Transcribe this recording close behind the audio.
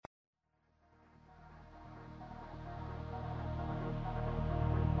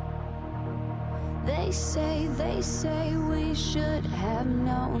They say we should have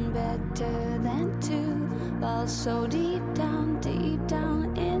known better than to fall so deep down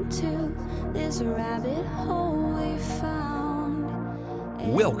into this rabbit hole we found.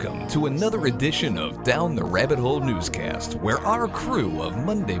 Welcome to another edition of Down the Rabbit Hole Newscast, where our crew of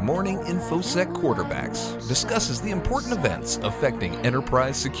Monday morning InfoSec quarterbacks discusses the important events affecting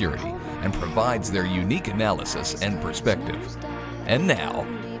enterprise security and provides their unique analysis and perspective. And now,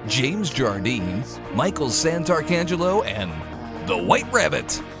 James Jardine, Michael Santarcangelo, and the White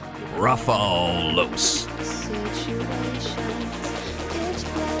Rabbit, Rafalos.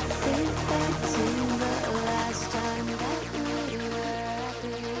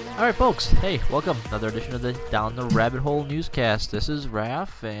 All right, folks. Hey, welcome. Another edition of the Down the Rabbit Hole Newscast. This is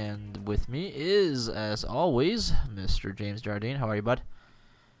Raph, and with me is, as always, Mr. James Jardine. How are you, bud?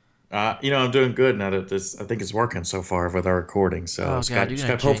 I'm doing good now that I think it's working so far with our recording. So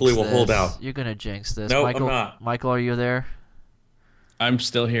Skype hopefully will hold out. You're gonna jinx this. No, Michael, I'm not. Michael, are you there? I'm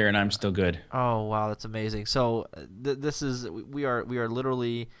still here and I'm still good. Oh wow, that's amazing. So we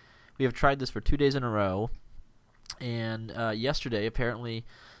have tried this for 2 days in a row, and yesterday apparently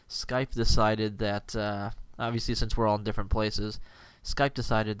Skype decided that obviously since we're all in different places, Skype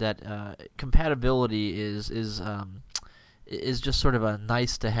decided that compatibility is just sort of a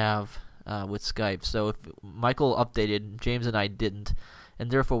nice to have with Skype. So if Michael updated, James and I didn't, and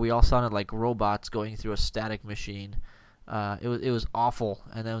therefore we all sounded like robots going through a static machine. It was awful,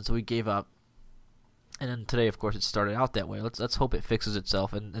 and then so we gave up. And then today, of course, it started out that way. Let's hope it fixes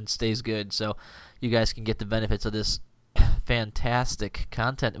itself and stays good, so you guys can get the benefits of this fantastic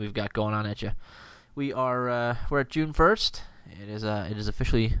content that we've got going on at you. We're at June 1st. It is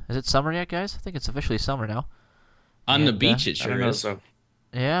officially. Is it summer yet, guys? I think it's officially summer now. On the beach, it sure is. So.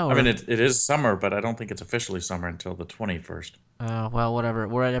 Yeah. I mean, it is summer, but I don't think it's officially summer until the 21st. Well, whatever.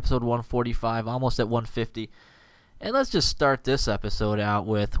 We're at episode 145, almost at 150. And let's just start this episode out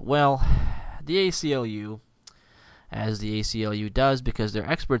with, well, the ACLU, as the ACLU does, because they're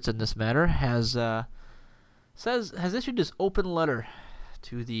experts in this matter, has issued this open letter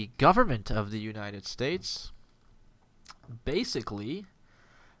to the government of the United States, basically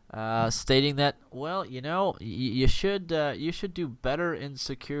stating that, well, you should do better in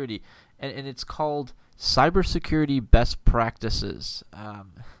security, and it's called cybersecurity best practices.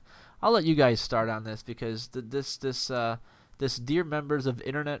 I'll let you guys start on this because this dear members of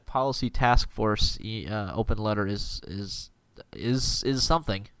Internet Policy Task Force open letter is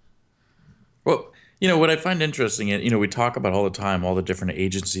something. Well, what I find interesting, we talk about all the time all the different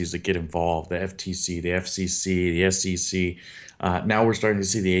agencies that get involved: the FTC, the FCC, the SEC. Now we're starting to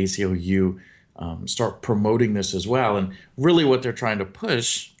see the ACLU start promoting this as well. And really, what they're trying to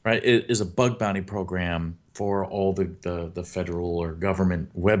push, right, is a bug bounty program for all the federal or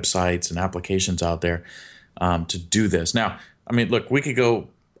government websites and applications out there to do this. Now, I mean, look, we could go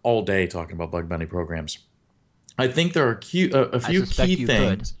all day talking about bug bounty programs. I think there are a few key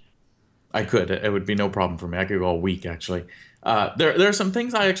things. I could. It would be no problem for me. I could go all week, actually. There are some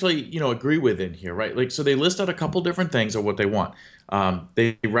things I actually, agree with in here, right? Like, so they list out a couple different things of what they want.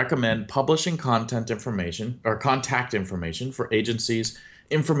 They recommend publishing contact information for agencies'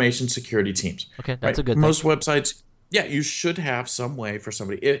 information security teams. Okay, that's right? a good thing. Most websites, you should have some way for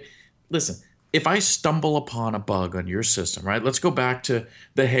somebody. Listen, if I stumble upon a bug on your system, right? Let's go back to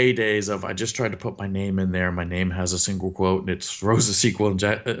the heydays of I just tried to put my name in there. My name has a single quote and it throws a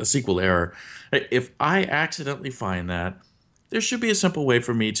SQL error. If I accidentally find that, there should be a simple way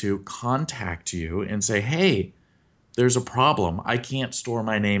for me to contact you and say, hey, there's a problem. I can't store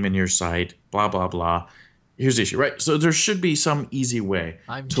my name in your site, blah, blah, blah. Here's the issue, right? So there should be some easy way.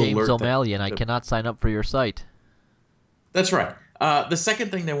 I'm to James alert O'Malley, and I cannot sign up for your site. That's right. The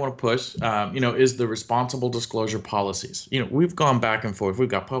second thing they want to push, is the responsible disclosure policies. We've gone back and forth. We've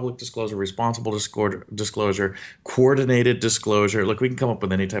got public disclosure, responsible disclosure, coordinated disclosure. Look, we can come up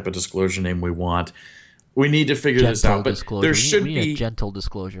with any type of disclosure name we want. We need to figure this out. But there should be a gentle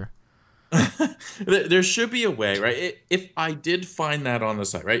disclosure. There should be a way, right? If I did find that on the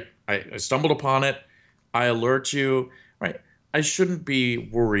site, right? I stumbled upon it. I alert you, right? I shouldn't be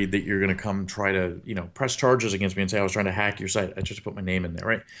worried that you're going to come try to, press charges against me and say I was trying to hack your site. I just put my name in there,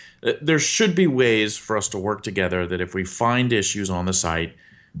 right? There should be ways for us to work together that if we find issues on the site,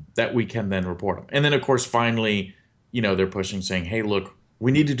 that we can then report them. And then, of course, finally, they're pushing saying, hey, look,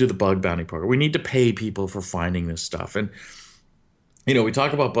 we need to do the bug bounty program. We need to pay people for finding this stuff. And, we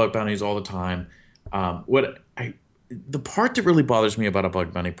talk about bug bounties all the time. The part that really bothers me about a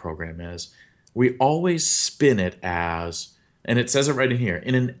bug bounty program is we always spin it as And it says it right in here.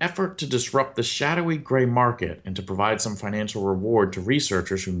 In an effort to disrupt the shadowy gray market and to provide some financial reward to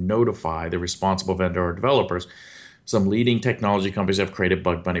researchers who notify the responsible vendor or developers, some leading technology companies have created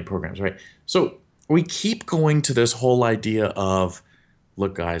bug bounty programs, right? So we keep going to this whole idea of,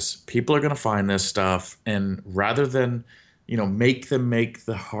 look, guys, people are going to find this stuff, and rather than, make them make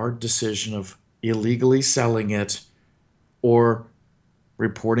the hard decision of illegally selling it or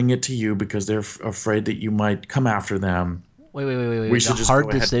reporting it to you because they're afraid that you might come after them. Wait. We should just go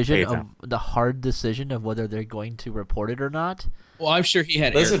ahead and pay them. The hard decision of whether they're going to report it or not? Well, I'm sure he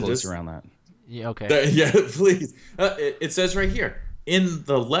had air quotes around that. Yeah, okay. Yeah, please. It says right here in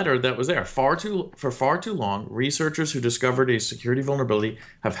the letter that was there, for far too long, researchers who discovered a security vulnerability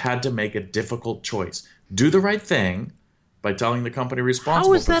have had to make a difficult choice. Do the right thing by telling the company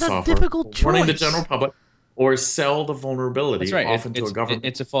responsible for the software, how is that a difficult choice? Warning the general public, or sell the vulnerability often to a government.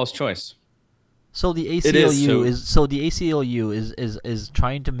 It's a false choice. So the ACLU is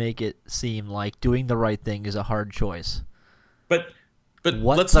trying to make it seem like doing the right thing is a hard choice. But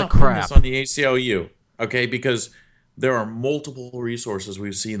let's not pin this on the ACLU, okay? Because there are multiple resources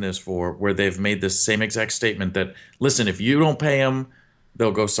we've seen this for where they've made this same exact statement that, listen, if you don't pay them,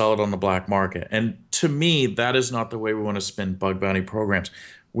 they'll go sell it on the black market. And to me, that is not the way we want to spin bug bounty programs.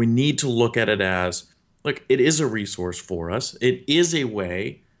 We need to look at it as, look, it is a resource for us. It is a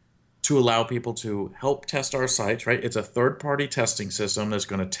way to allow people to help test our sites, right? It's a third-party testing system that's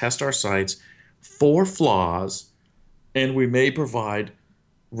going to test our sites for flaws, and we may provide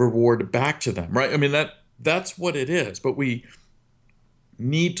reward back to them, right? I mean, that's what it is, but we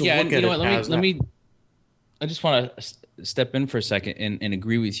need to look at it as I just want to step in for a second and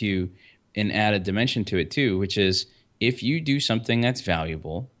agree with you and add a dimension to it too, which is if you do something that's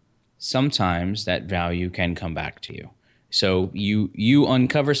valuable, sometimes that value can come back to you. So you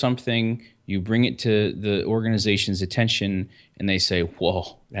uncover something, you bring it to the organization's attention, and they say,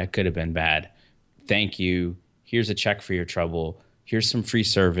 whoa, that could have been bad. Thank you. Here's a check for your trouble. Here's some free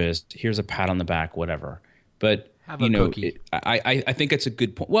service. Here's a pat on the back, whatever. But, I think it's a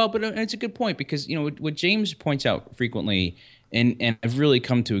good point. Well, but it's a good point because, what James points out frequently and I've really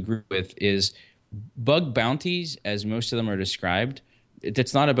come to agree with is bug bounties, as most of them are described,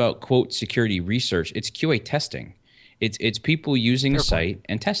 it's not about, quote, security research. It's QA testing. It's people using a site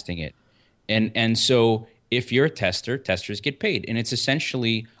and testing it. And so if you're a tester, testers get paid. And it's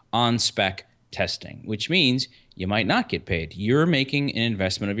essentially on-spec testing, which means you might not get paid. You're making an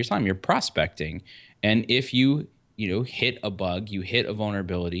investment of your time. You're prospecting. And if you hit a bug, you hit a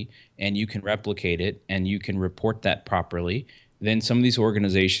vulnerability, and you can replicate it and you can report that properly, then some of these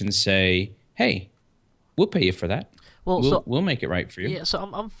organizations say, hey, we'll pay you for that. We'll make it right for you. Yeah, so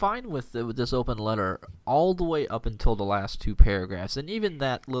I'm fine with this open letter all the way up until the last two paragraphs, and even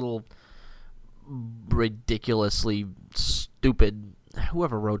that little ridiculously stupid.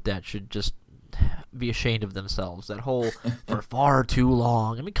 Whoever wrote that should just be ashamed of themselves. That whole for far too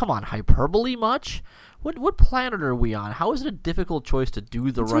long. I mean, come on, hyperbole much? What planet are we on? How is it a difficult choice to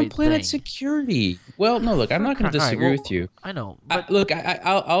do the right thing? Planet security. Well, no, look, I'm not going to disagree with you. I know. But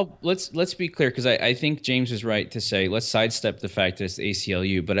let's be clear because I think James is right to say let's sidestep the fact that it's the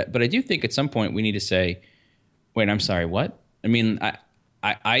ACLU. But I do think at some point we need to say, wait, I'm sorry, what? I mean,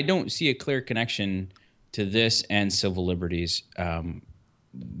 I don't see a clear connection to this and civil liberties.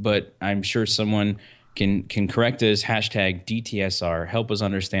 But I'm sure someone can correct us, hashtag DtSR, help us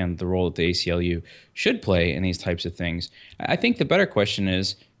understand the role that the ACLU should play in these types of things. I think the better question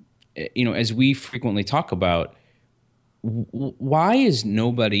is, as we frequently talk about, why is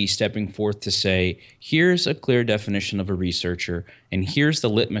nobody stepping forth to say, here's a clear definition of a researcher, and here's the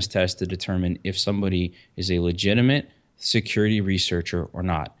litmus test to determine if somebody is a legitimate security researcher or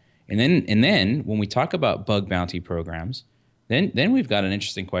not? And then when we talk about bug bounty programs, then we've got an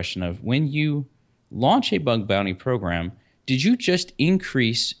interesting question of when you launch a bug bounty program, did you just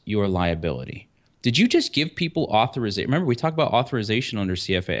increase your liability? Did you just give people authorization? Remember, we talk about authorization under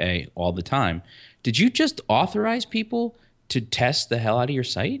CFAA all the time. Did you just authorize people to test the hell out of your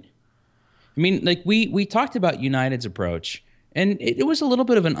site? I mean, like we talked about United's approach, and it was a little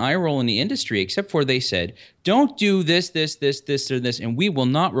bit of an eye roll in the industry, except for they said, don't do this, or this, and we will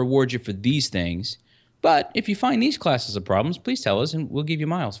not reward you for these things. But if you find these classes of problems, please tell us, and we'll give you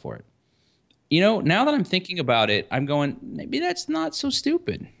miles for it. Now that I'm thinking about it, I'm going, maybe that's not so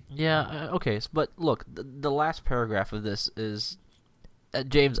stupid. Yeah, okay. But look, the last paragraph of this is,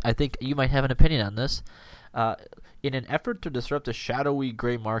 James, I think you might have an opinion on this. In an effort to disrupt the shadowy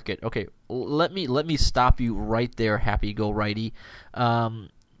gray market. Okay, let me stop you right there, happy go righty.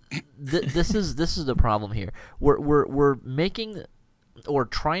 This is the problem here. We're making or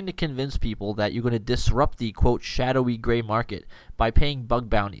trying to convince people that you're going to disrupt the, quote, shadowy gray market by paying bug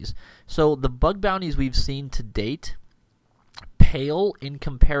bounties. So the bug bounties we've seen to date pale in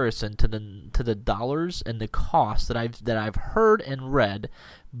comparison to the dollars and the cost that I've heard and read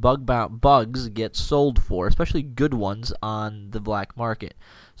bugs get sold for, especially good ones on the black market.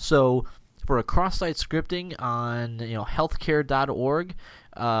 So for a cross-site scripting on healthcare.org,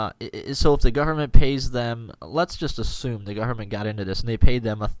 so if the government pays them, let's just assume the government got into this and they paid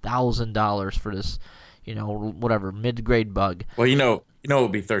them $1,000 for this, whatever mid-grade bug. Well, it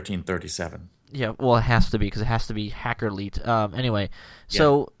would be 1337. Yeah, well, it has to be because it has to be hacker leaked. Anyway,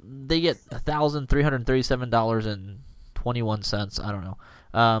 so they get $1,337.21. I don't know,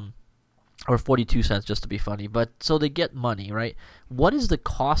 or 42 cents just to be funny. But so they get money, right? What is the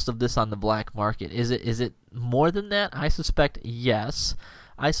cost of this on the black market? Is it more than that? I suspect yes.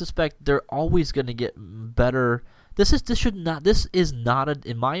 I suspect they're always going to get better. This is not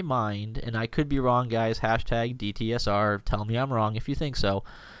in my mind, and I could be wrong, guys. Hashtag DtSR. Tell me I'm wrong if you think so.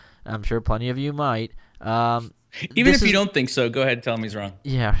 I'm sure plenty of you might. Even if you don't think so, go ahead and tell him he's wrong.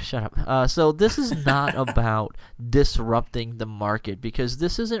 Yeah, shut up. So this is not about disrupting the market, because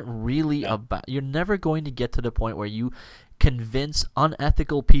this isn't really about... You're never going to get to the point where you convince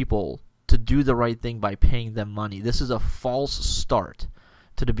unethical people to do the right thing by paying them money. This is a false start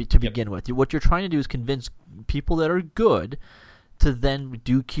to begin with. What you're trying to do is convince people that are good to then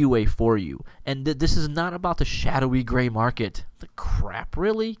do QA for you. And this is not about the shadowy gray market. The crap,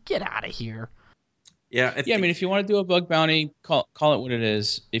 really? Get out of here. Yeah, I mean, if you want to do a bug bounty, call it what it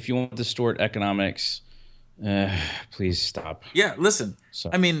is. If you want to distort economics, please stop. Yeah, listen.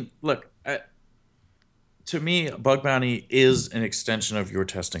 I mean, look, to me, a bug bounty is an extension of your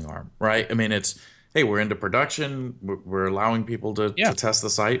testing arm, right? I mean, it's, hey, we're into production. We're allowing people to test the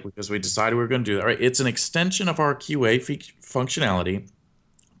site because we decided we were going to do that, right? It's an extension of our QA functionality.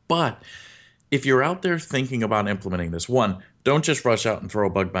 But if you're out there thinking about implementing this, one, don't just rush out and throw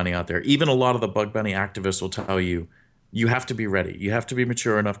a bug bounty out there. Even a lot of the bug bounty activists will tell you, you have to be ready. You have to be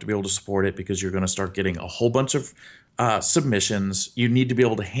mature enough to be able to support it, because you're going to start getting a whole bunch of submissions. You need to be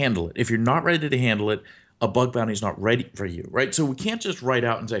able to handle it. If you're not ready to handle it, a bug bounty is not ready for you, right? So we can't just write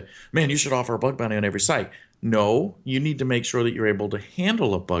out and say, man, you should offer a bug bounty on every site. No, you need to make sure that you're able to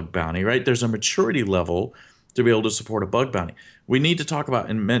handle a bug bounty, right? There's a maturity level to be able to support a bug bounty. We need to talk about,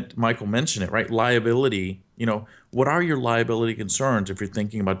 and Michael mentioned it, right? Liability. What are your liability concerns if you're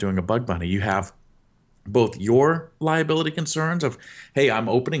thinking about doing a bug bounty? You have both your liability concerns of, hey, I'm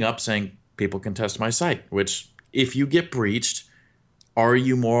opening up saying people can test my site, which if you get breached, are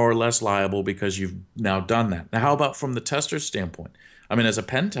you more or less liable because you've now done that? Now, how about from the tester's standpoint? I mean, as a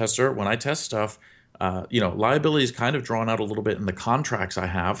pen tester, when I test stuff, liability is kind of drawn out a little bit in the contracts I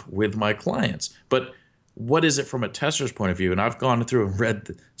have with my clients. But what is it from a tester's point of view? And I've gone through and read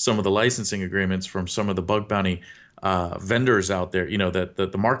some of the licensing agreements from some of the bug bounty vendors out there,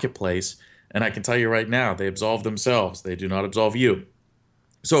 the marketplace. And I can tell you right now, they absolve themselves. They do not absolve you.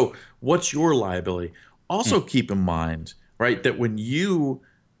 So what's your liability? Also keep in mind, right, that when you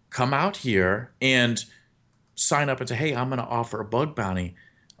come out here and sign up and say, hey, I'm going to offer a bug bounty.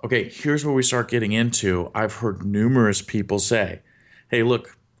 Okay, here's where we start getting into. I've heard numerous people say, hey,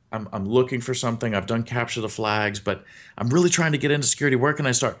 look, I'm looking for something. I've done capture the flags, but I'm really trying to get into security. Where can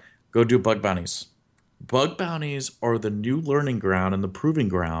I start? Go do bug bounties. Bug bounties are the new learning ground and the proving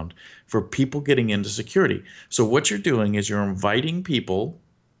ground for people getting into security. So what you're doing is you're inviting people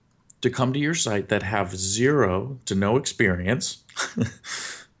to come to your site that have zero to no experience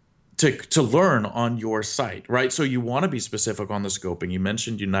to learn on your site, right? So you want to be specific on the scoping. You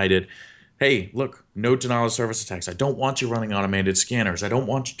mentioned United. Hey, look, no denial of service attacks. I don't want you running automated scanners. I don't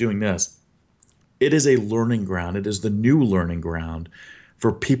want you doing this. It is a learning ground. It is the new learning ground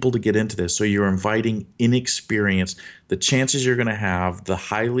for people to get into this. So you're inviting inexperienced. The chances you're going to have the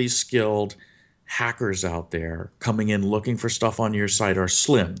highly skilled hackers out there coming in looking for stuff on your site are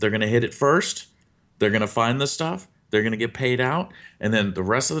slim. They're going to hit it first. They're going to find the stuff. They're going to get paid out. And then the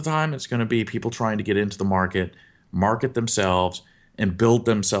rest of the time, it's going to be people trying to get into the market themselves, and build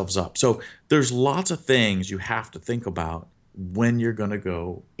themselves up. So there's lots of things you have to think about when you're going to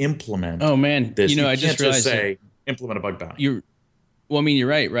go implement. Oh man, this. I just realized say implement a bug bounty. You're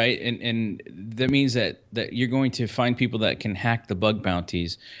right, and that means that you're going to find people that can hack the bug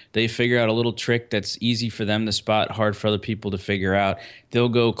bounties. They figure out a little trick that's easy for them to spot, hard for other people to figure out. They'll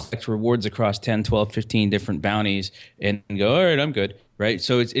go collect rewards across 10, 12, 15 different bounties and go, all right, I'm good. Right,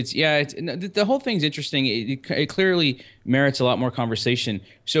 so the whole thing's interesting. It clearly merits a lot more conversation.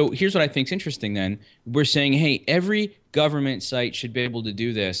 So here's what I think's interesting. Then we're saying, hey, every government site should be able to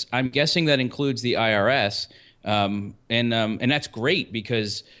do this. I'm guessing that includes the IRS. And that's great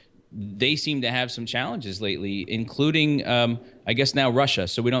because they seem to have some challenges lately, including I guess now Russia.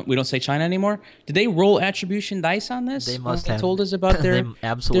 So we don't say China anymore. Did they roll attribution dice on this? They must when have they told us about their they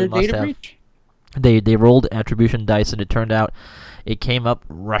absolutely their data must have. breach. They rolled attribution dice, and it turned out it came up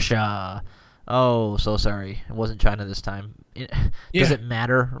Russia. Oh, so sorry. It wasn't China this time. Does it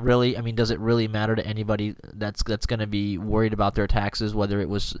matter, really? I mean, does it really matter to anybody that's going to be worried about their taxes, whether it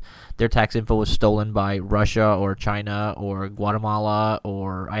was their tax info was stolen by Russia or China or Guatemala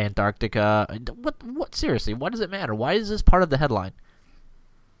or Antarctica? What seriously, why does it matter? Why is this part of the headline?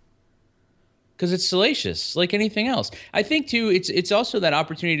 Because it's salacious, like anything else. I think too, it's also that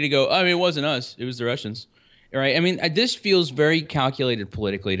opportunity to go, I mean, it wasn't us, it was the Russians, right? I mean, this feels very calculated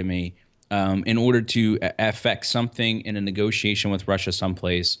politically to me, in order to affect something in a negotiation with Russia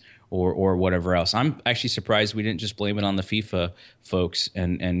someplace or whatever else. I'm actually surprised we didn't just blame it on the FIFA folks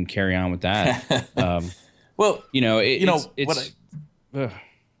and carry on with that. Well, it's what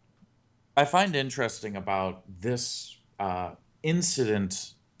I find interesting about this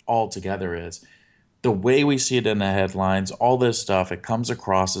incident altogether is the way we see it in the headlines, all this stuff, it comes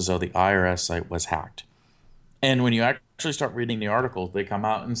across as though the IRS site was hacked. And when you actually start reading the articles, they come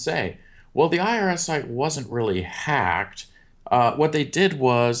out and say, well, the IRS site wasn't really hacked. What they did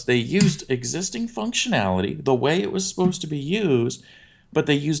was they used existing functionality the way it was supposed to be used, but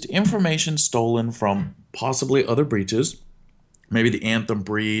they used information stolen from possibly other breaches, maybe the Anthem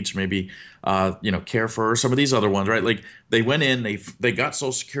breach, maybe Carrefour, some of these other ones, right? Like they went in, they got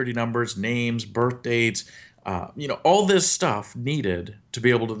social security numbers, names, birth dates, all this stuff needed to be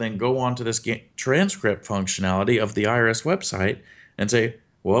able to then go on to this transcript functionality of the IRS website and say,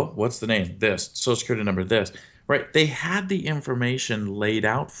 well, what's the name? This, social security number, this, right? They had the information laid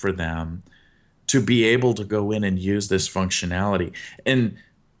out for them to be able to go in and use this functionality. And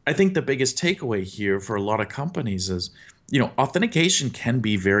I think the biggest takeaway here for a lot of companies is, authentication can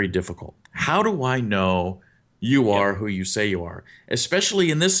be very difficult. How do I know you are who you say you are?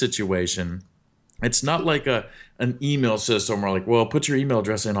 Especially in this situation, it's not like an email system where like, well, put your email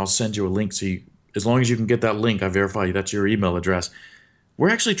address in, I'll send you a link. So as long as you can get that link, I verify you, that's your email address. We're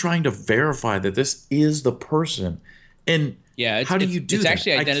actually trying to verify that this is the person. And how do you do that? It's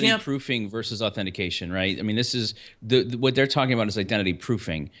actually identity proofing versus authentication, right? I mean, this is what they're talking about is identity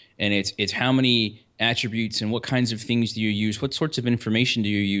proofing, and it's how many attributes and what kinds of things do you use, what sorts of information do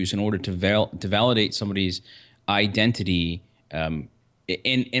you use in order to validate somebody's identity.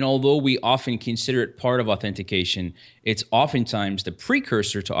 And although we often consider it part of authentication, it's oftentimes the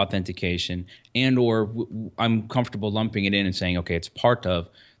precursor to authentication, or I'm comfortable lumping it in and saying, okay, it's part of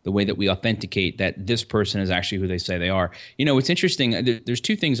the way that we authenticate that this person is actually who they say they are. It's interesting. There's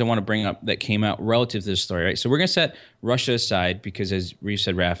two things I want to bring up that came out relative to this story, right? So we're going to set Russia aside because, as Reeve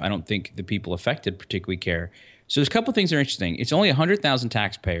said, Raph, I don't think the people affected particularly care. So there's a couple things that are interesting. It's only 100,000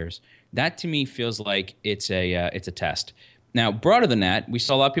 taxpayers. That to me feels like it's a test. Now, broader than that, we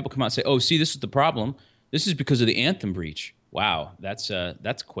saw a lot of people come out and say, oh, see, this is the problem. This is because of the Anthem breach. Wow, that's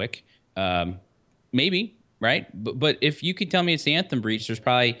quick. Maybe. Right? But if you could tell me it's the Anthem breach, there's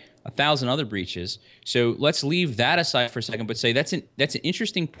probably 1,000 other breaches. So let's leave that aside for a second, but say that's an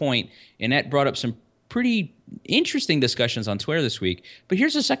interesting point, and that brought up some pretty interesting discussions on Twitter this week. But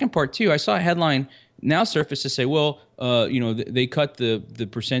here's the second part too. I saw a headline now surface to say, well, they cut the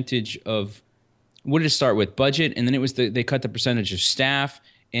percentage of, what did it start with? Budget, and then it was they cut the percentage of staff,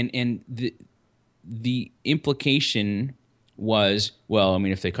 and the implication was, well, I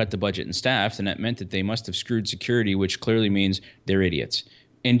mean, if they cut the budget and staff, then that meant that they must have screwed security, which clearly means they're idiots.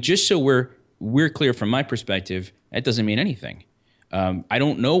 And just so we're clear from my perspective, that doesn't mean anything. I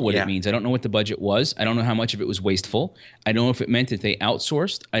don't know what it means. I don't know what the budget was. I don't know how much of it was wasteful. I don't know if it meant that they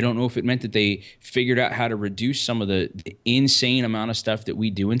outsourced. I don't know if it meant that they figured out how to reduce some of the insane amount of stuff that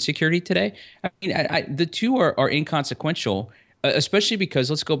we do in security today. I mean, the two are inconsequential, especially because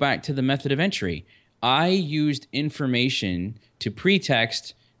let's go back to the method of entry. I used information to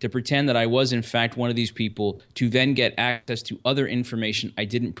pretext to pretend that I was in fact one of these people to then get access to other information I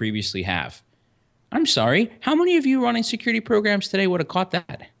didn't previously have. I'm sorry, how many of you running security programs today would have caught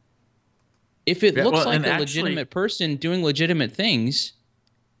that? If it looks like a legitimate person doing legitimate things,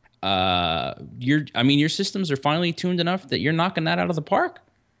 your systems are finally tuned enough that you're knocking that out of the park.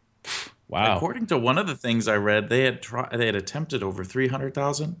 Wow. According to one of the things I read, they had attempted over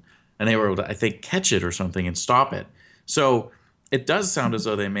 300,000. And they were able to, I think, catch it or something and stop it. So it does sound as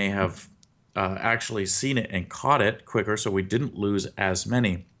though they may have actually seen it and caught it quicker, so we didn't lose as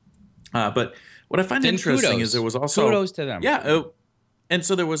many. But what I find interesting is there was also... Kudos to them. Yeah. And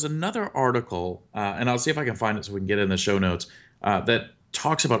so there was another article, and I'll see if I can find it so we can get it in the show notes, that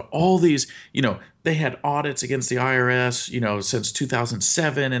talks about all these, they had audits against the IRS, since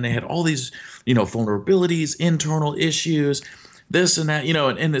 2007, and they had all these, vulnerabilities, internal issues, this and that,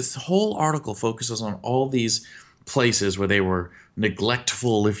 and this whole article focuses on all these places where they were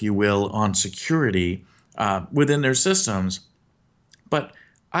neglectful, if you will, on security within their systems. But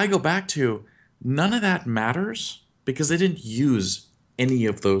I go back to none of that matters because they didn't use any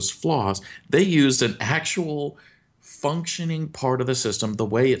of those flaws. They used an actual functioning part of the system the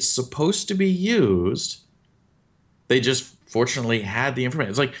way it's supposed to be used. They just fortunately had the information.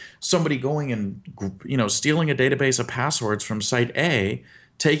 It's like somebody going and stealing a database of passwords from site A,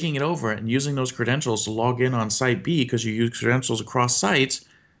 taking it over and using those credentials to log in on site B because you use credentials across sites.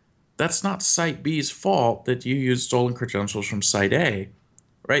 That's not site B's fault that you used stolen credentials from site A,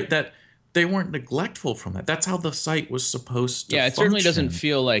 right? That they weren't neglectful from that. That's how the site was supposed to function. Yeah, it certainly doesn't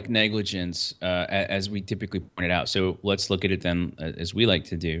feel like negligence as we typically pointed out. So let's look at it then as we like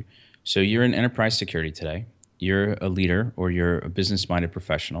to do. So you're in enterprise security today. You're a leader or you're a business-minded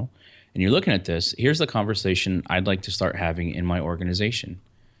professional, and you're looking at this. Here's the conversation I'd like to start having in my organization.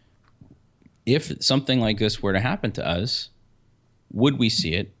 If something like this were to happen to us, would we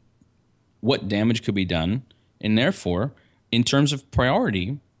see it? What damage could be done? And therefore, in terms of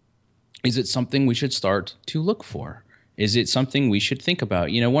priority, is it something we should start to look for? Is it something we should think about?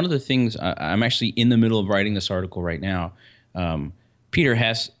 One of the things, I'm actually in the middle of writing this article right now. Peter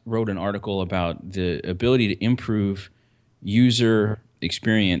Hess wrote an article about the ability to improve user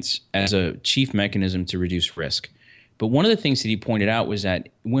experience as a chief mechanism to reduce risk. But one of the things that he pointed out was that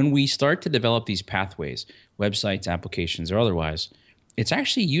when we start to develop these pathways, websites, applications, or otherwise, it's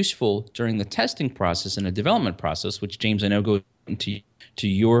actually useful during the testing process and the development process, which James, I know goes into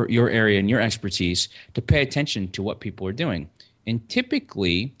your area and your expertise, to pay attention to what people are doing. And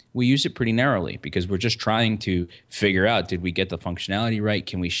typically, we use it pretty narrowly because we're just trying to figure out, did we get the functionality right?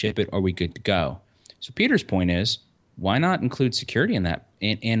 Can we ship it? Are we good to go? So Peter's point is, why not include security in that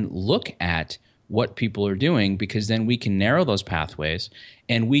and look at what people are doing, because then we can narrow those pathways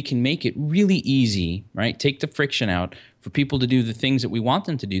and we can make it really easy, right? Take the friction out for people to do the things that we want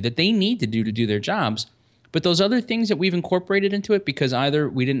them to do, that they need to do their jobs. But those other things that we've incorporated into it because either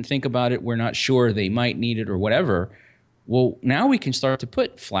we didn't think about it, we're not sure they might need it or whatever, well, now we can start to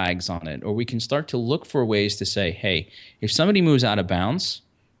put flags on it, or we can start to look for ways to say, hey, if somebody moves out of bounds,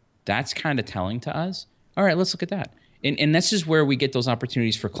 that's kind of telling to us. All right, let's look at that. And this is where we get those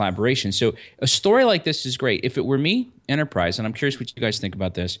opportunities for collaboration. So a story like this is great. If it were me, enterprise, and I'm curious what you guys think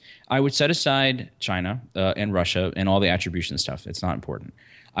about this, I would set aside China and Russia and all the attribution stuff. It's not important.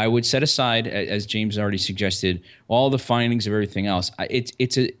 I would set aside, as James already suggested, all the findings of everything else.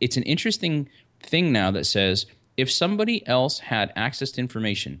 It's an interesting thing now that says if somebody else had access to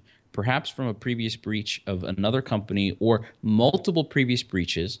information, perhaps from a previous breach of another company or multiple previous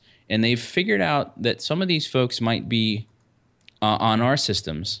breaches, and they've figured out that some of these folks might be on our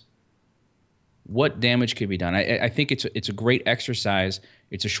systems, what damage could be done? I think it's a great exercise.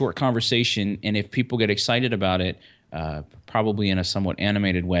 It's a short conversation, and if people get excited about it, probably in a somewhat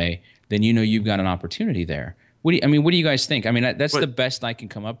animated way, then you've got an opportunity there. What do you guys think? That's the best I can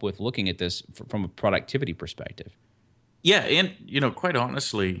come up with looking at this from a productivity perspective. Yeah, and quite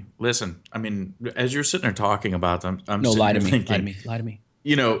honestly, listen. As you're sitting there talking about them, I'm no, sitting lie to there me, thinking, lie to me.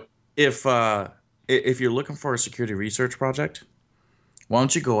 If you're looking for a security research project, why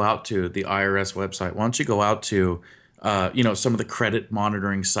don't you go out to the IRS website? Why don't you go out to some of the credit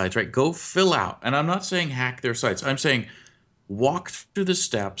monitoring sites, right? Go fill out, and I'm not saying hack their sites. I'm saying walk through the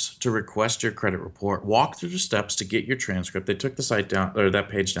steps to request your credit report. Walk through the steps to get your transcript. They took the site down or that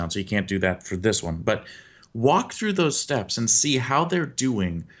page down, so you can't do that for this one, but walk through those steps and see how they're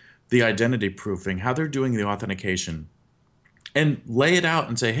doing the identity proofing, how they're doing the authentication, and lay it out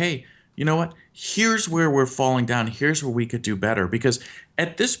and say, hey, you know what? Here's where we're falling down. Here's where we could do better. Because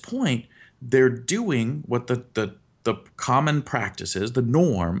at this point, they're doing what the common practice is, the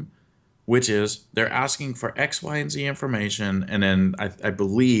norm, which is they're asking for X, Y, and Z information. And then I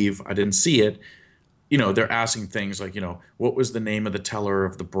believe, I didn't see it, they're asking things like, what was the name of the teller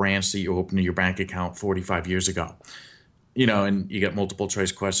of the branch that you opened your bank account 45 years ago? And you get multiple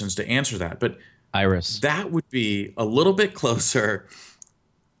choice questions to answer that. But Iris, that would be a little bit closer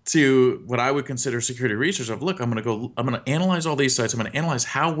to what I would consider security research of, look, I'm going to analyze all these sites. I'm going to analyze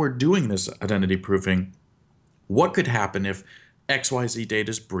how we're doing this identity proofing. What could happen if XYZ data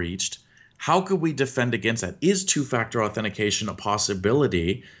is breached? How could we defend against that? Is two-factor authentication a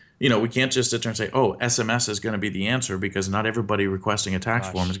possibility? We can't just sit there and say, oh, SMS is going to be the answer, because not everybody requesting a tax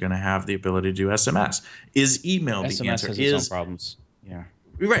form is going to have the ability to do SMS. Is email the answer? SMS has its own problems. Yeah.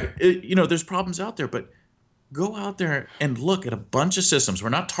 Right. There's problems out there, but go out there and look at a bunch of systems. We're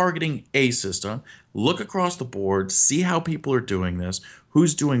not targeting a system. Look across the board, see how people are doing this,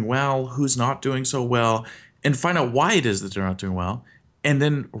 who's doing well, who's not doing so well, and find out why it is that they're not doing well, and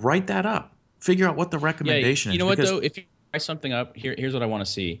then write that up. Figure out what the recommendation You is. know what, though? If you try something up, here's what I want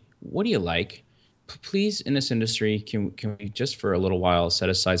to see. What do you like? Please, in this industry, can we just for a little while set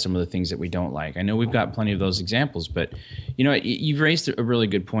aside some of the things that we don't like? I know we've got plenty of those examples, but you've raised a really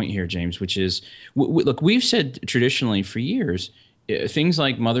good point here, James, which is, look, we've said traditionally for years, things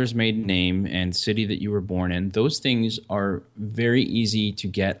like mother's maiden name and city that you were born in, those things are very easy to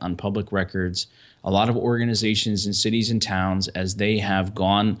get on public records. A lot of organizations in cities and towns, as they have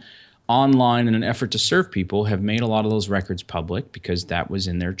gone online in an effort to serve people, have made a lot of those records public because that was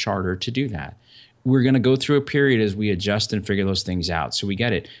in their charter to do that. We're going to go through a period as we adjust and figure those things out. So we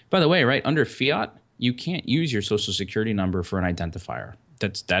get it. By the way, right, under fiat, you can't use your social security number for an identifier.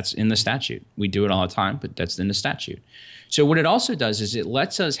 That's in the statute. We do it all the time, but that's in the statute. So what it also does is it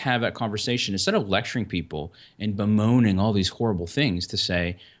lets us have that conversation instead of lecturing people and bemoaning all these horrible things to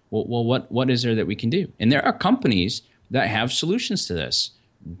say, well, what is there that we can do? And there are companies that have solutions to this.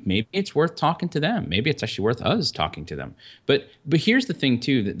 Maybe it's worth talking to them. Maybe it's actually worth us talking to them. But here's the thing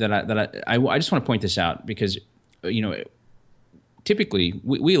too that I just want to point this out because typically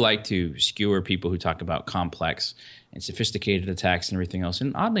we like to skewer people who talk about complex and sophisticated attacks and everything else.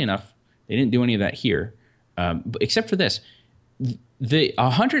 And oddly enough, they didn't do any of that here, except for this: the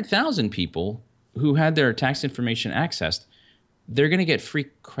 100,000 people who had their tax information accessed, they're going to get free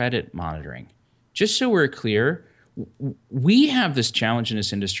credit monitoring. Just so we're clear. We have this challenge in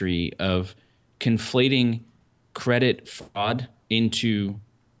this industry of conflating credit fraud into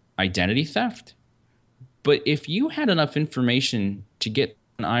identity theft. But if you had enough information to get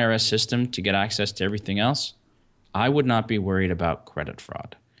an IRS system to get access to everything else, I would not be worried about credit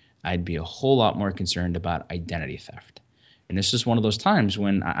fraud. I'd be a whole lot more concerned about identity theft. And this is one of those times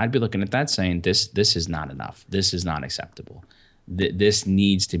when I'd be looking at that saying, this is not enough. This is not acceptable. This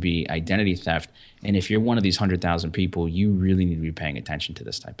needs to be identity theft. And if you're one of these 100,000 people, you really need to be paying attention to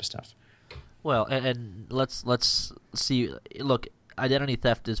this type of stuff. Well, and let's see. Look, identity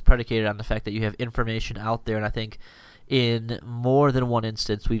theft is predicated on the fact that you have information out there. And I think in more than one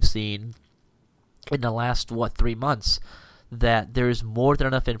instance we've seen in the last, 3 months, that there's more than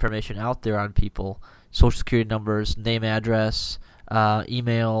enough information out there on people, social security numbers, name, address,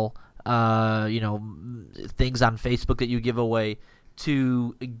 email, things on Facebook that you give away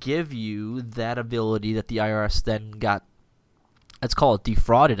to give you that ability that the IRS then got, let's call it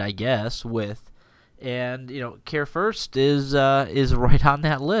defrauded, I guess, with. And, Care First is right on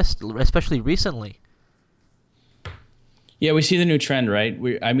that list, especially recently. Yeah, we see the new trend, right?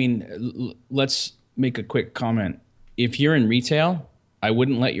 Let's make a quick comment. If you're in retail, I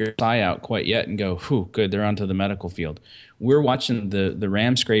wouldn't let your eye out quite yet and go, whew, good, they're onto the medical field. We're watching the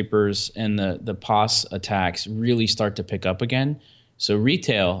RAM scrapers and the POS attacks really start to pick up again. So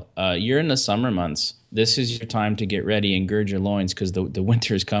retail, you're in the summer months. This is your time to get ready and gird your loins because the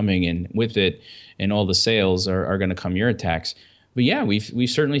winter is coming, and with it and all the sales are going to come your attacks. But yeah, we've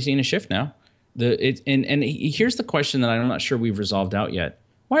certainly seen a shift now. And here's the question that I'm not sure we've resolved out yet.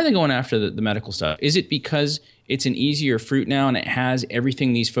 Why are they going after the medical stuff? Is it because it's an easier fruit now and it has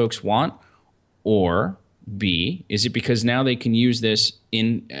everything these folks want? Or B, is it because now they can use this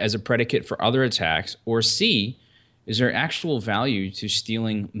as a predicate for other attacks? Or C, is there actual value to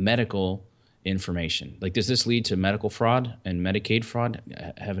stealing medical information? Like, does this lead to medical fraud and Medicaid fraud?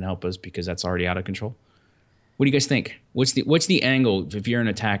 Heaven help us, because that's already out of control. What do you guys think? What's the angle if you're an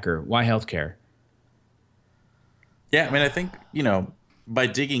attacker? Why healthcare? Yeah, I think, by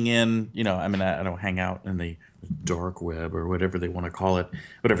digging in, I don't hang out in the dark web or whatever they want to call it,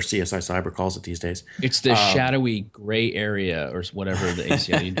 whatever CSI Cyber calls it these days. It's the shadowy gray area or whatever the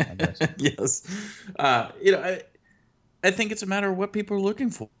ACLU does. Yes. I think it's a matter of what people are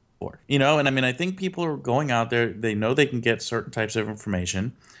looking for, and I think people are going out there. They know they can get certain types of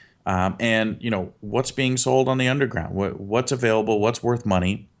information, and what's being sold on the underground, what's available, what's worth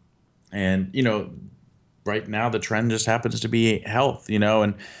money, and right now the trend just happens to be health,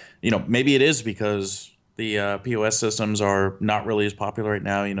 and maybe it is because the POS systems are not really as popular right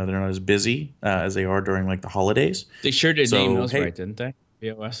now. They're not as busy as they are during like the holidays. They sure did name those right, didn't they?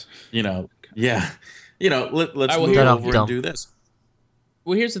 POS. Yeah. Let's move over and do this.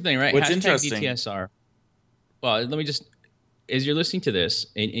 Well, here's the thing, right? What's Hashtag interesting? DtSR. Well, let me just, as you're listening to this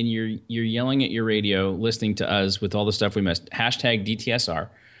and you're yelling at your radio, listening to us with all the stuff we missed, hashtag DtSR.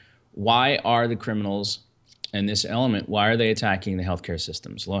 Why are the criminals and this element, why are they attacking the healthcare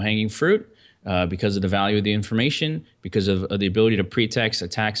systems? Low-hanging fruit, because of the value of the information, because of the ability to pretext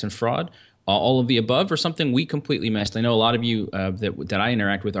attacks and fraud. all of the above, or something we completely missed? I know a lot of you that I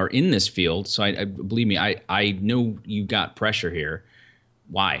interact with are in this field, so I believe me, I know you got pressure here.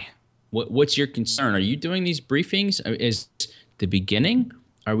 Why? What's your concern? Are you doing these briefings? Is the beginning?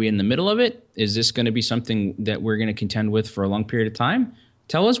 Are we in the middle of it? Is this going to be something that we're going to contend with for a long period of time?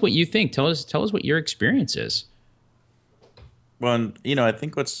 Tell us what you think. Tell us what your experience is. Well, I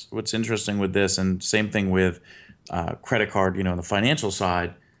think what's interesting with this, and same thing with credit card, on the financial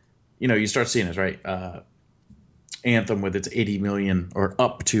side, you start seeing this, right? Anthem with its 80 million or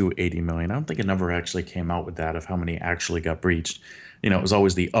up to 80 million. I don't think a number actually came out with that of how many actually got breached. It was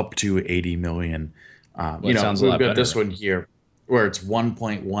always the up to 80 million. Sounds a lot we've got better. this one here where it's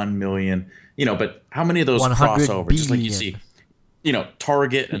 1.1 million, but how many of those 100 crossover? Just like you billion. see,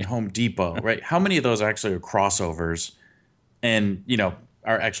 Target and Home Depot, right? How many of those actually are crossovers and,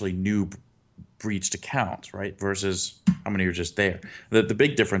 are actually new breached accounts, right? Versus how many are just there. The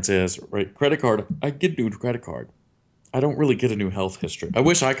big difference is, right, credit card, I get a new credit card. I don't really get a new health history. I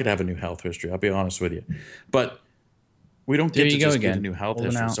wish I could have a new health history, I'll be honest with you. But we don't get to just get a new health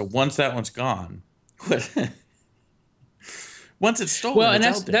history. So once that one's gone, once it's stolen, well, and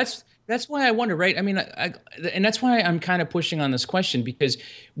it's out there. that's why I wonder, right? I mean, and that's why I'm kind of pushing on this question, because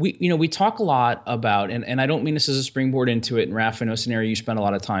we talk a lot about, and I don't mean this as a springboard into it, and Raph, I know scenario you spend a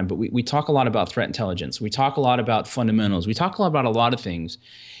lot of time, but we talk a lot about threat intelligence. We talk a lot about fundamentals. We talk a lot about a lot of things.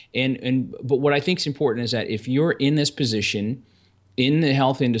 But what I think is important is that if you're in this position in the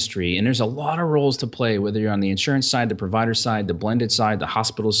health industry, and there's a lot of roles to play, whether you're on the insurance side, the provider side, the blended side, the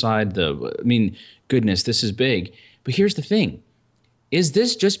hospital side, goodness, this is big. But here's the thing. Is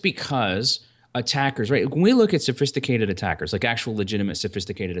this just because attackers, right? When we look at sophisticated attackers, like actual legitimate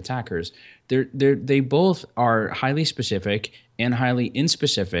sophisticated attackers, they both are highly specific and highly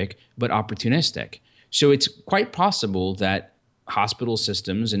inspecific, but opportunistic. So it's quite possible that hospital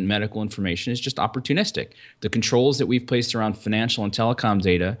systems and medical information is just opportunistic. The controls that we've placed around financial and telecom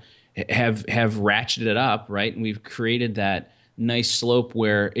data have ratcheted it up, right? And we've created that nice slope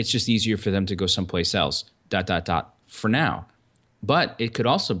where it's just easier for them to go someplace else, ... for now. But it could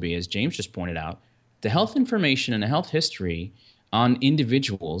also be, as James just pointed out, the health information and the health history on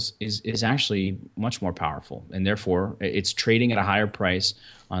individuals is actually much more powerful. And therefore, it's trading at a higher price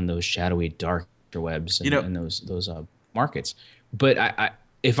on those shadowy dark webs and those markets. But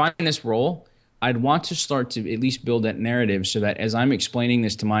if I'm in this role, I'd want to start to at least build that narrative so that as I'm explaining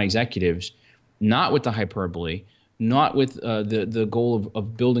this to my executives, not with the hyperbole, not with the goal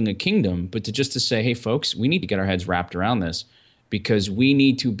of building a kingdom, but to say, hey, folks, we need to get our heads wrapped around this, because we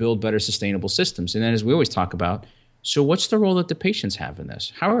need to build better sustainable systems. And then, as we always talk about, so what's the role that the patients have in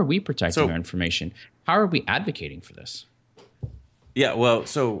this? How are we protecting our information? How are we advocating for this? Yeah, well,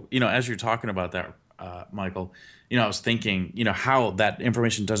 so, as you're talking about that, Michael, I was thinking, how that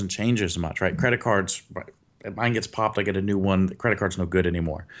information doesn't change as much, right? Credit cards, mine gets popped, I get a new one. The credit card's no good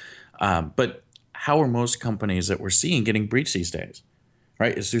anymore. But how are most companies that we're seeing getting breached these days?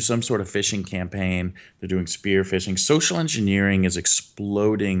 Right? It's through some sort of phishing campaign. They're doing spear phishing. Social engineering is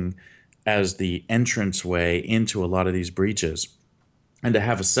exploding as the entranceway into a lot of these breaches. And to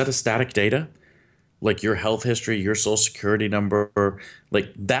have a set of static data, like your health history, your social security number,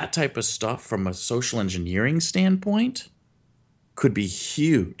 like that type of stuff from a social engineering standpoint could be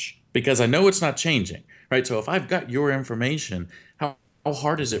huge, because I know it's not changing, right? So if I've got your information, how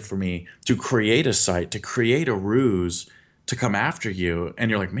hard is it for me to create a site, to create a ruse, to come after you? And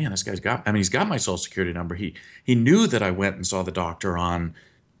you're like, man, this guy's he's got my social security number. He knew that I went and saw the doctor on,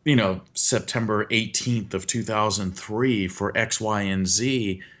 September 18th of 2003 for X, Y, and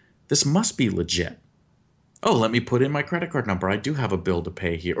Z. This must be legit. Oh, let me put in my credit card number. I do have a bill to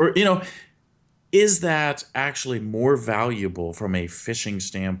pay here. Or, is that actually more valuable from a phishing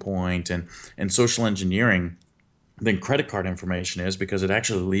standpoint and social engineering than credit card information is, because it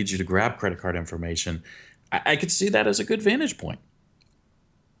actually leads you to grab credit card information? I could see that as a good vantage point.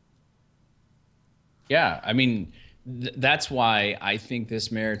 Yeah, I mean, that's why I think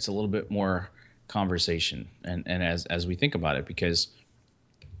this merits a little bit more conversation, and as we think about it, because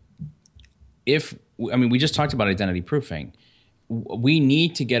we just talked about identity proofing. We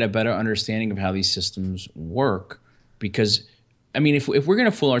need to get a better understanding of how these systems work, because if we're going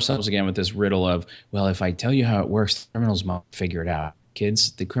to fool ourselves again with this riddle of, well, if I tell you how it works, the criminals might figure it out.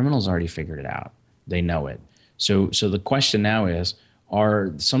 Kids, the criminals already figured it out. They know it. So the question now is,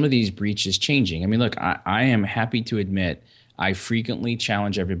 are some of these breaches changing? Look, I am happy to admit I frequently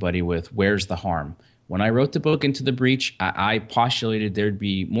challenge everybody with, where's the harm? When I wrote the book Into the Breach, I postulated there'd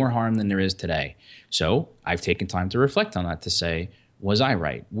be more harm than there is today. So I've taken time to reflect on that to say, was I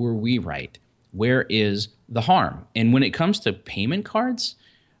right? Were we right? Where is the harm? And when it comes to payment cards,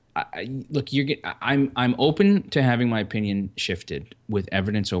 look, I'm open to having my opinion shifted with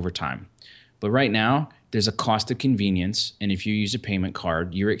evidence over time. But right now, there's a cost of convenience, and if you use a payment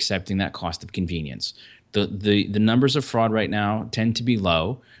card, you're accepting that cost of convenience. The numbers of fraud right now tend to be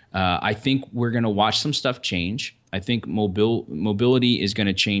low. I think we're going to watch some stuff change. I think mobility is going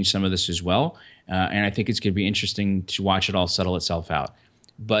to change some of this as well, and I think it's going to be interesting to watch it all settle itself out.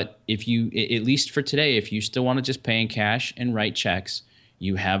 But if you, at least for today, if you still want to just pay in cash and write checks,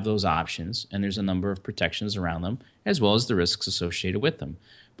 you have those options, and there's a number of protections around them, as well as the risks associated with them.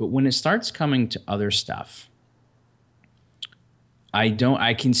 But when it starts coming to other stuff, I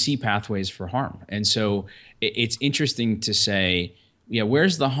can see pathways for harm. And so it's interesting to say, yeah,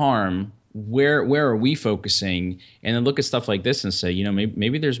 where's the harm? Where are we focusing? And then look at stuff like this and say,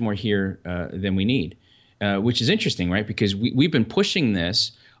 maybe there's more here than we need, which is interesting, right? Because we've been pushing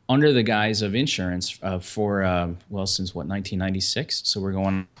this under the guise of insurance since 1996. So we're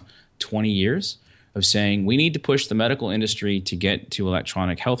going 20 years of saying we need to push the medical industry to get to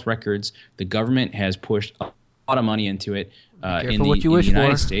electronic health records. The government has pushed a lot of money into it in the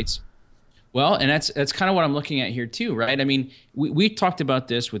United States. Well, and that's kind of what I'm looking at here too, right? I mean, we talked about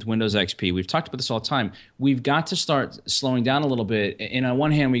this with Windows XP. We've talked about this all the time. We've got to start slowing down a little bit. And on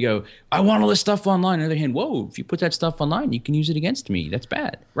one hand, we go, I want all this stuff online. On the other hand, whoa, if you put that stuff online, you can use it against me. That's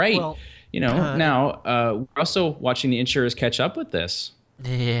bad, right? Well, now we're also watching the insurers catch up with this.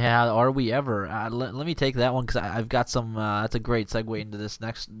 Yeah, are we ever? Let me take that one because I've got some. That's a great segue into this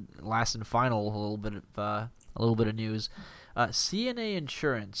last and final a little bit of news. CNA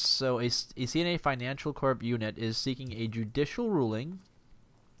Insurance. So a CNA Financial Corp unit is seeking a judicial ruling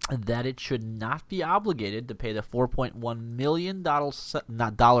that it should not be obligated to pay the $4.1 million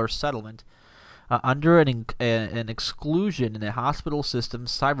settlement under an exclusion in a hospital system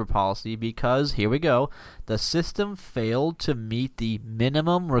cyber policy because, here we go, the system failed to meet the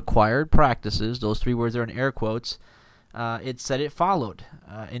minimum required practices. Those three words are in air quotes. It said it followed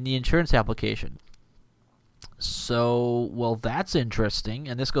in the insurance application. So, well, that's interesting.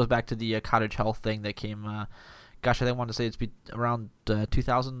 And this goes back to the cottage health thing that came, I think I want to say it's around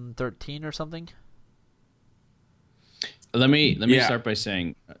 2013 or something. Let me start by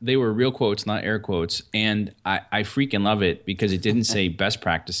saying they were real quotes, not air quotes, and I freaking love it because it didn't say best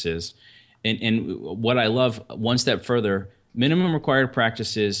practices. And what I love, one step further, minimum required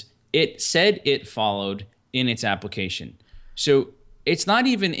practices, it said it followed in its application. So it's not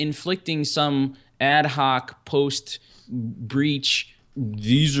even inflicting some ad hoc post-breach,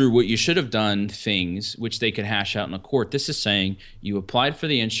 these are what you should have done things, which they could hash out in a court. This is saying you applied for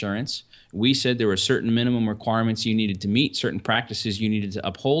the insurance. We said there were certain minimum requirements you needed to meet, certain practices you needed to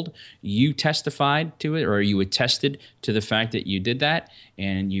uphold. You testified to it, or you attested to the fact that you did that,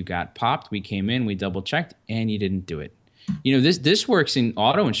 and you got popped. We came in, we double-checked, and you didn't do it. This works in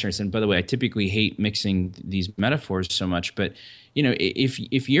auto insurance. And by the way, I typically hate mixing these metaphors so much, but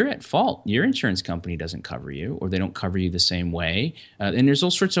if you're at fault, your insurance company doesn't cover you, or they don't cover you the same way. And there's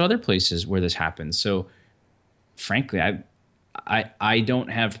all sorts of other places where this happens. So, frankly, I don't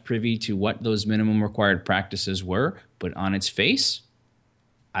have privy to what those minimum required practices were, but on its face,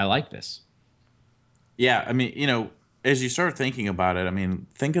 I like this. Yeah, I mean, as you start thinking about it, I mean,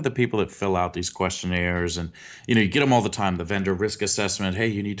 think of the people that fill out these questionnaires, and you get them all the time. The vendor risk assessment. Hey,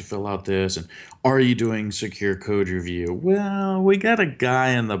 you need to fill out this, and are you doing secure code review? Well, we got a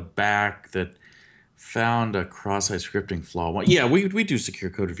guy in the back that found a cross-site scripting flaw. Well, yeah, we do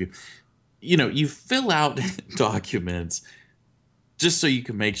secure code review. You fill out documents just so you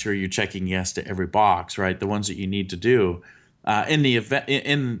can make sure you're checking yes to every box, right? The ones that you need to do, in the event,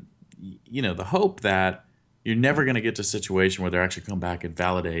 in the hope that you're never going to get to a situation where they're actually come back and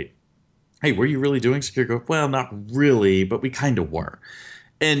validate, hey, were you really doing secure code? Well, not really, but we kind of were.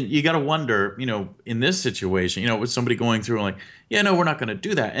 And you got to wonder, in this situation, with somebody going through and like, yeah, no, we're not going to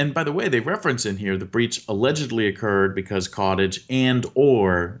do that. And by the way, they reference in here the breach allegedly occurred because Cottage and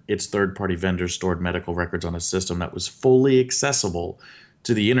or its third-party vendors stored medical records on a system that was fully accessible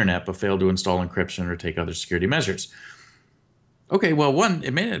to the internet but failed to install encryption or take other security measures. Okay, well, one,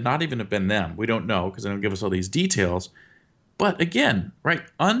 it may not even have been them. We don't know because they don't give us all these details. But again, right,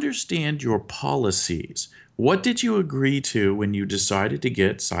 understand your policies. What did you agree to when you decided to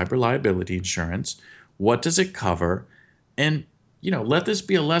get cyber liability insurance? What does it cover? And, let this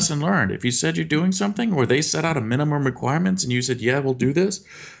be a lesson learned. If you said you're doing something or they set out a minimum requirements and you said, yeah, we'll do this,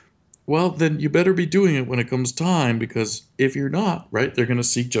 well, then you better be doing it when it comes time, because if you're not, right, they're going to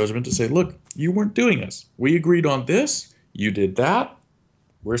seek judgment to say, look, you weren't doing this. We agreed on this. You did that.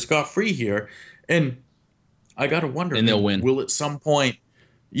 We're scot-free here. And I got to wonder, and they'll win. Will at some point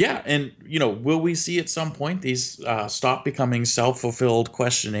Yeah, and will we see at some point these stop becoming self-fulfilled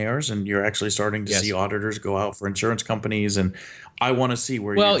questionnaires, and you're actually starting to see Yes. auditors go out for insurance companies, and I want to see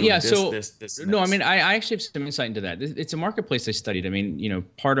where you're Well, doing yeah. this, So, this, this, and no, I this. mean, I actually have some insight into that. It's a marketplace I studied. I mean,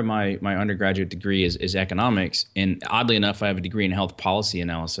 part of my undergraduate degree is economics, and oddly enough, I have a degree in health policy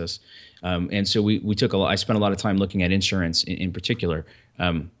analysis. And so we took I spent a lot of time looking at insurance in particular.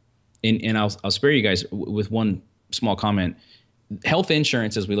 And I'll spare you guys with one small comment. Health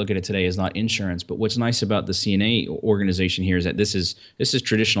insurance, as we look at it today, is not insurance. But what's nice about the CNA organization here is that this is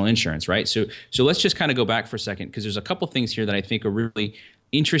traditional insurance, right? So let's just kind of go back for a second, because there's a couple things here that I think are really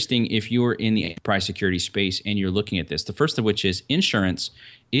interesting if you're in the enterprise security space and you're looking at this. The first of which is insurance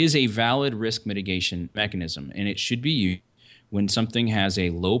is a valid risk mitigation mechanism, and it should be used when something has a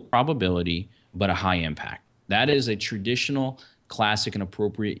low probability but a high impact. That is a traditional, classic, and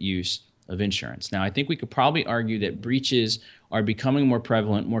appropriate use of insurance. Now, I think we could probably argue that breaches are becoming more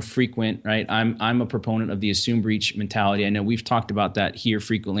prevalent, more frequent, right? I'm a proponent of the assume breach mentality. I know we've talked about that here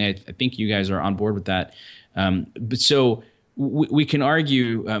frequently. I think you guys are on board with that. But so we can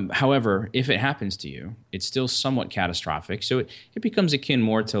argue, however, if it happens to you, it's still somewhat catastrophic. So it becomes akin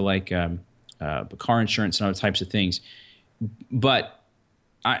more to like car insurance and other types of things. But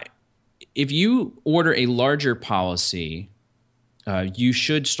if you order a larger policy, you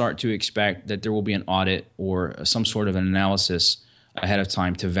should start to expect that there will be an audit or some sort of an analysis ahead of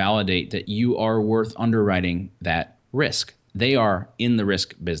time to validate that you are worth underwriting that risk. They are in the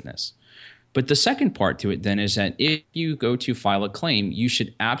risk business. But the second part to it then is that if you go to file a claim, you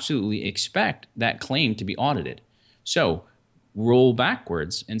should absolutely expect that claim to be audited. So roll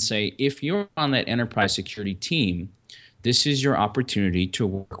backwards and say, if you're on that enterprise security team, this is your opportunity to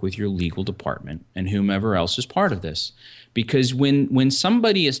work with your legal department and whomever else is part of this. Because when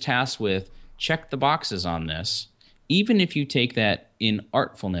somebody is tasked with check the boxes on this, even if you take that in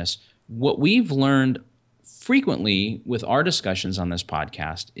artfulness, what we've learned frequently with our discussions on this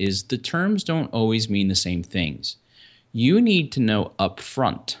podcast is the terms don't always mean the same things. You need to know up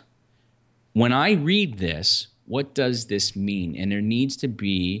front, when I read this, what does this mean? And there needs to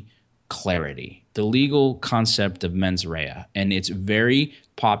be clarity, the legal concept of mens rea. And it's very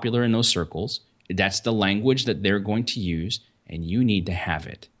popular in those circles. That's the language that they're going to use, and you need to have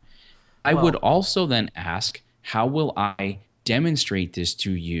it. I would also then ask, how will I demonstrate this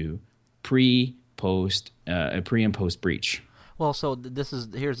to you pre and post breach? Well, so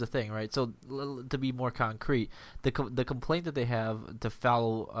here's the thing, right? So to be more concrete, the complaint that they have to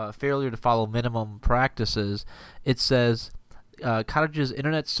follow failure to follow minimum practices, it says Cottage's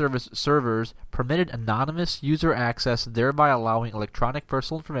internet servers permitted anonymous user access, thereby allowing electronic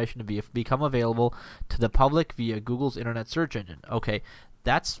personal information to become available to the public via Google's internet search engine. Okay,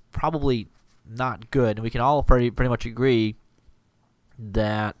 that's probably not good, and we can all pretty much agree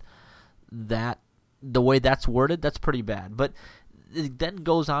that the way that's worded, that's pretty bad. But it then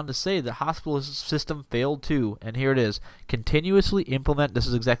goes on to say the hospital system failed to, and here it is, continuously implement, this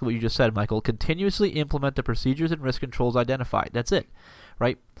is exactly what you just said, Michael, continuously implement the procedures and risk controls identified. That's it,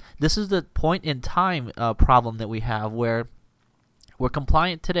 right? This is the point in time problem that we have where we're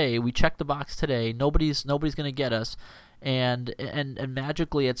compliant today, we check the box today, nobody's going to get us, and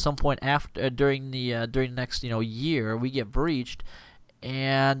magically at some point after during the next year we get breached.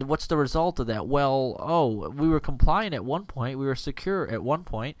 And what's the result of that? Well, we were compliant at one point, we were secure at one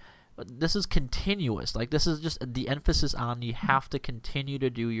point, but this is continuous. Like, this is just the emphasis on you have to continue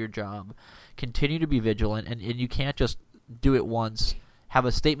to do your job, continue to be vigilant, and you can't just do it once, have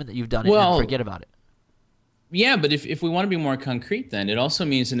a statement that you've done it, and forget about it. Yeah, but if we want to be more concrete, then it also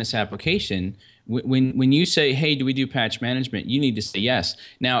means in this application, when you say, hey, do we do patch management, you need to say yes.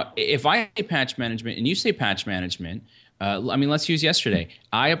 Now, if I say patch management and you say patch management, let's use yesterday.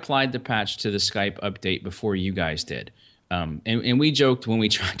 I applied the patch to the Skype update before you guys did. And we joked when we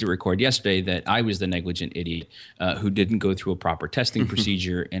tried to record yesterday that I was the negligent idiot who didn't go through a proper testing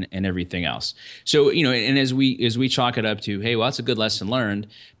procedure and everything else. So, and as we chalk it up to, hey, well, that's a good lesson learned.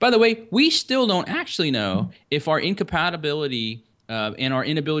 By the way, we still don't actually know if our incompatibility and our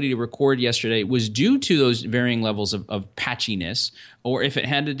inability to record yesterday was due to those varying levels of patchiness, or if it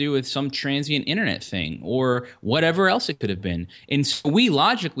had to do with some transient internet thing or whatever else it could have been. And so we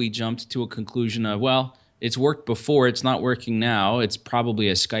logically jumped to a conclusion of, well, it's worked before, it's not working now, it's probably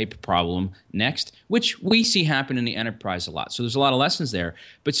a Skype problem next, which we see happen in the enterprise a lot. So there's a lot of lessons there.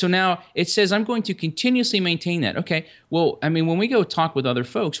 But so now it says I'm going to continuously maintain that. Okay, well, when we go talk with other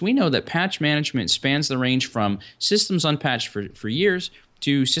folks, we know that patch management spans the range from systems unpatched for years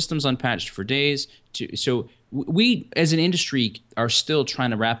to systems unpatched for days. So we, as an industry, are still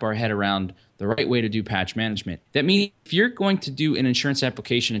trying to wrap our head around the right way to do patch management. That means if you're going to do an insurance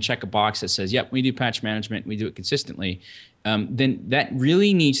application and check a box that says, yep, we do patch management, we do it consistently, then that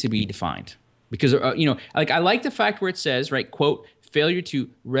really needs to be defined. Because, I like the fact where it says, right, quote, failure to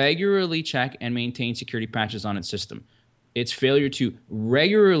regularly check and maintain security patches on its system. It's failure to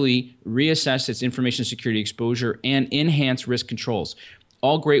regularly reassess its information security exposure and enhance risk controls.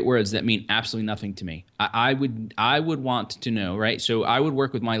 All great words that mean absolutely nothing to me. I would want to know, right? So I would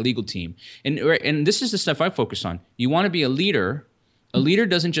work with my legal team. And this is the stuff I focus on. You want to be a leader. A leader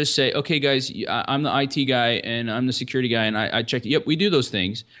doesn't just say, okay, guys, I'm the IT guy and I'm the security guy and I checked it. Yep, we do those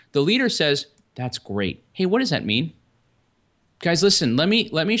things. The leader says, that's great. Hey, what does that mean? Guys, listen, let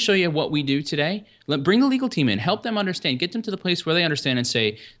me show you what we do today. Bring the legal team in, help them understand, get them to the place where they understand and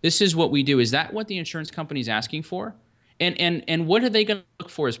say, this is what we do. Is that what the insurance company is asking for? And what are they going to look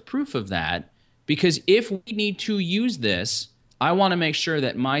for as proof of that? Because if we need to use this, I want to make sure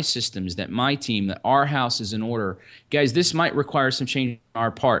that my systems, that my team, that our house is in order. Guys, this might require some change on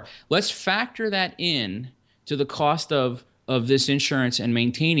our part. Let's factor that in to the cost of this insurance and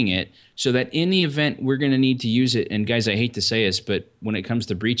maintaining it so that in the event we're going to need to use it, and guys, I hate to say this, but when it comes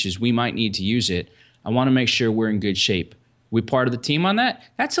to breaches, we might need to use it. I want to make sure we're in good shape. We part of the team on that?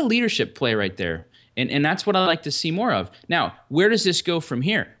 That's a leadership play right there. And that's what I like to see more of. Now, where does this go from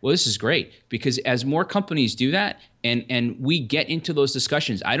here? Well, this is great because as more companies do that and we get into those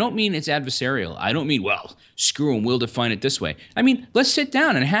discussions, I don't mean it's adversarial. I don't mean, well, screw them, we'll define it this way. I mean, let's sit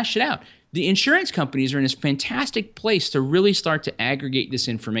down and hash it out. The insurance companies are in this fantastic place to really start to aggregate this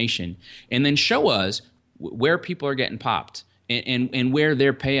information and then show us where people are getting popped and where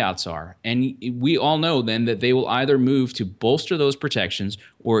their payouts are. And we all know then that they will either move to bolster those protections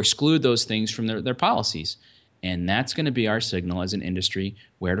or exclude those things from their policies. And that's going to be our signal as an industry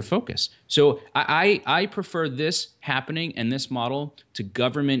where to focus. So I prefer this happening and this model to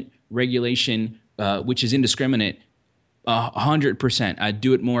government regulation, which is indiscriminate, 100%. I'd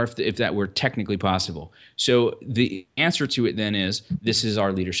do it more if that were technically possible. So the answer to it then is this is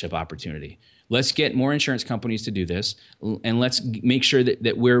our leadership opportunity. Let's get more insurance companies to do this, and let's make sure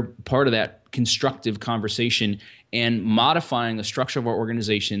that we're part of that constructive conversation and modifying the structure of our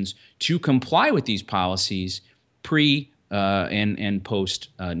organizations to comply with these policies pre and post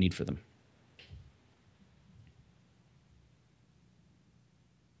need for them.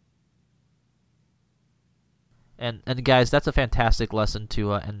 And guys, that's a fantastic lesson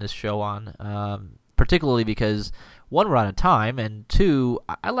to end this show on, particularly because one, we're out of time, and two,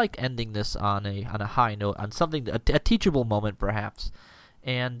 I like ending this on a high note, on something, a teachable moment perhaps.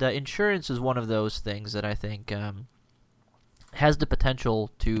 And insurance is one of those things that I think has the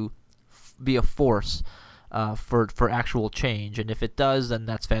potential to be a force for actual change. And if it does, then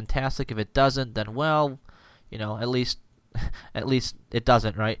that's fantastic. If it doesn't, then well, at least it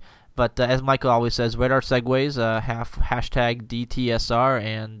doesn't, right? But as Michael always says, radar segues, hashtag DtSR,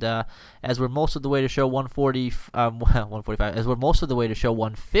 and as we're most of the way to show 145, as we're most of the way to show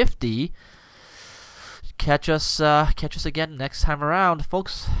 150, catch us again next time around,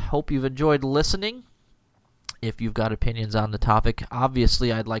 folks. Hope you've enjoyed listening. If you've got opinions on the topic,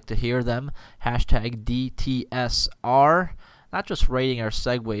 obviously I'd like to hear them. Hashtag DtSR. Not just rating our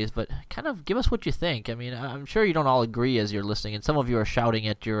segues, but kind of give us what you think. I mean, I'm sure you don't all agree as you're listening, and some of you are shouting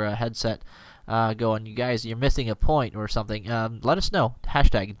at your headset going, you guys, you're missing a point or something. Let us know.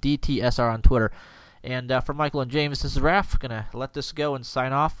 Hashtag DtSR on Twitter. And for Michael and James, this is Raph. Going to let this go and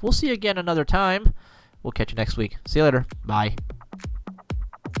sign off. We'll see you again another time. We'll catch you next week. See you later. Bye.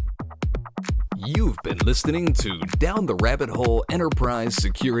 You've been listening to Down the Rabbit Hole Enterprise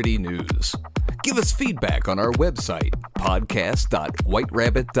Security News. Give us feedback on our website,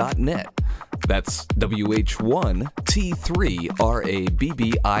 podcast.whiterabbit.net. That's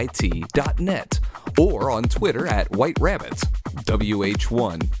WH1T3RABBIT.net. Or on Twitter at whiterabbit,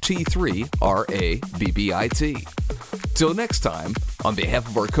 WH1T3RABBIT. Till next time, on behalf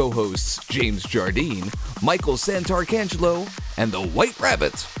of our co-hosts James Jardine, Michael Santarcangelo, and the White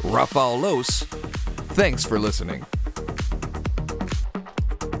Rabbit, Rafael Los, thanks for listening.